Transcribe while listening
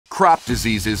Crop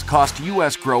diseases cost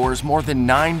U.S. growers more than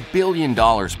 $9 billion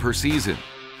per season.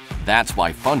 That's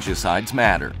why fungicides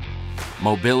matter.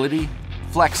 Mobility,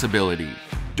 flexibility,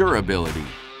 durability,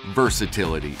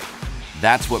 versatility.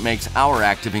 That's what makes our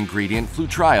active ingredient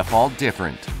Flutriafol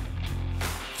different.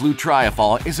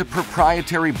 Flutriafol is a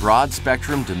proprietary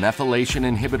broad-spectrum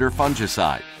demethylation inhibitor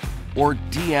fungicide, or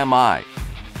DMI,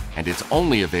 and it's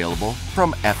only available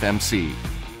from FMC.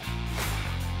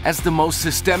 As the most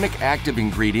systemic active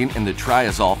ingredient in the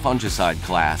triazole fungicide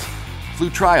class,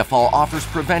 Flutriafol offers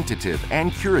preventative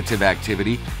and curative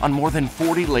activity on more than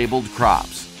 40 labeled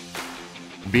crops.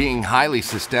 Being highly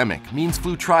systemic means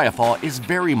Flutriafol is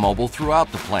very mobile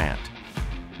throughout the plant.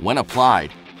 When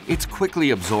applied, it's quickly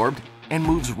absorbed and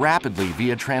moves rapidly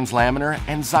via translaminar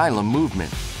and xylem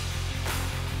movement.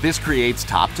 This creates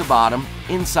top-to-bottom,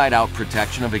 inside-out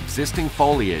protection of existing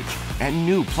foliage and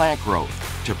new plant growth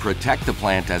to protect the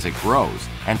plant as it grows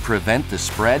and prevent the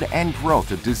spread and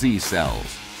growth of disease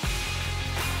cells.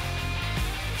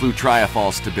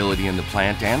 Flutriafol's stability in the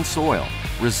plant and soil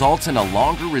results in a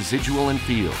longer residual in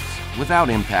fields without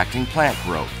impacting plant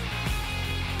growth.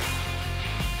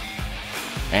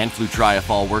 And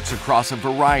Flutriafol works across a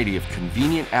variety of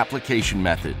convenient application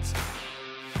methods.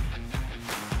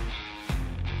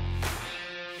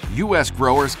 U.S.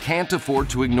 growers can't afford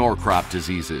to ignore crop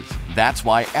diseases. That's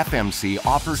why FMC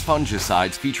offers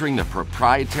fungicides featuring the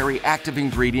proprietary active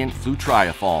ingredient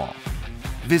Flutriafol.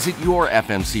 Visit your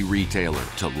FMC retailer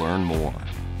to learn more.